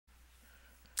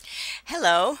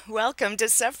Hello, welcome to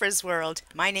Sephra's World.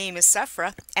 My name is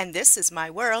Sephra, and this is my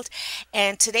world.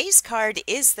 And today's card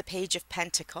is the Page of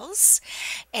Pentacles.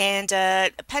 And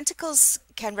Pentacles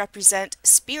can represent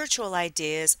spiritual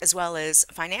ideas as well as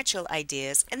financial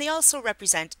ideas, and they also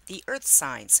represent the earth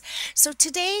signs. So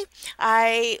today,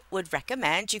 I would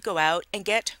recommend you go out and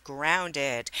get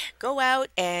grounded. Go out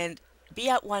and be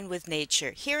at one with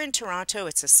nature. Here in Toronto,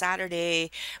 it's a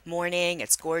Saturday morning.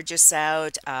 It's gorgeous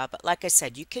out. But like I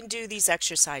said, you can do these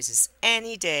exercises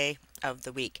any day of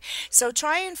the week. So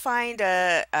try and find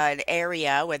an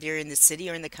area, whether you're in the city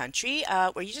or in the country,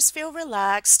 where you just feel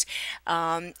relaxed,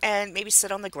 and maybe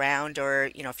sit on the ground,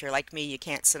 or if you're like me, you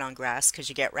can't sit on grass because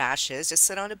you get rashes. Just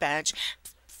sit on a bench.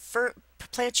 For,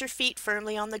 Plant your feet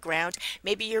firmly on the ground.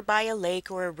 Maybe you're by a lake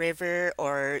or a river,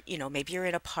 or maybe you're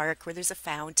in a park where there's a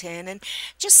fountain, and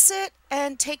just sit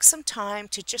and take some time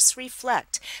to just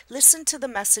reflect. Listen to the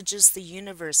messages the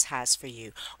universe has for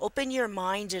you. Open your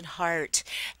mind and heart,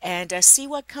 and see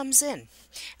what comes in.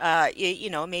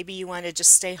 Maybe you want to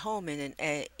just stay home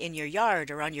in your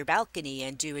yard or on your balcony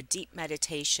and do a deep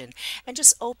meditation and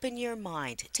just open your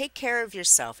mind. Take care of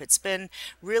yourself. It's been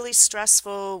really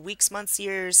stressful weeks, months,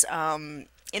 years.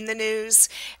 In the news,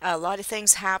 a lot of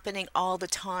things happening all the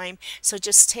time. So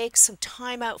just take some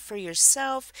time out for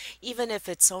yourself, even if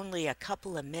it's only a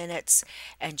couple of minutes,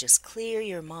 and just clear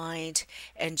your mind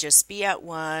and just be at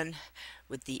one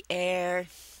with the air,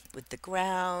 with the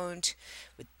ground,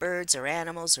 with birds or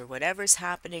animals or whatever's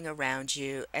happening around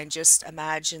you, and just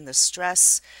imagine the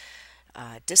stress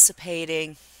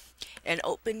dissipating, and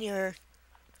open your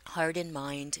heart and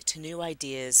mind to new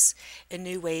ideas and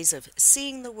new ways of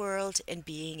seeing the world and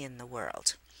being in the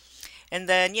world. And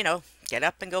then, get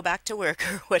up and go back to work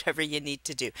or whatever you need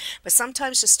to do. But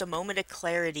sometimes just a moment of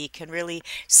clarity can really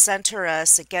center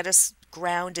us and get us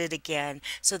grounded again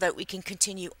so that we can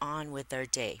continue on with our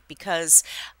day, because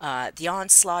the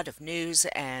onslaught of news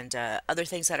and other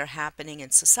things that are happening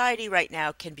in society right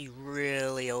now can be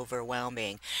really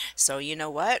overwhelming. So you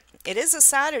know what? It is a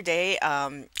Saturday.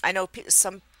 I know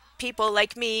some people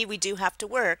like me, we do have to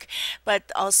work,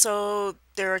 but also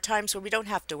there are times where we don't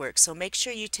have to work. So make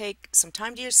sure you take some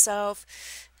time to yourself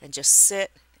and just sit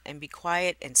and be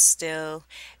quiet and still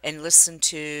and listen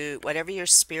to whatever your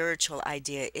spiritual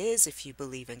idea is, if you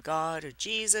believe in God or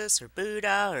Jesus or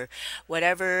Buddha or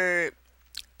whatever,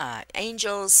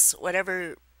 angels,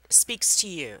 whatever speaks to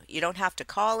you. You don't have to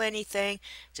call anything.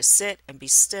 Just sit and be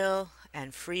still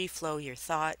and free flow your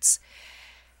thoughts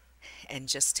and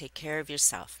just take care of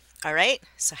yourself. All right,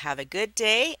 so have a good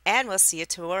day, and we'll see you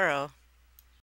tomorrow.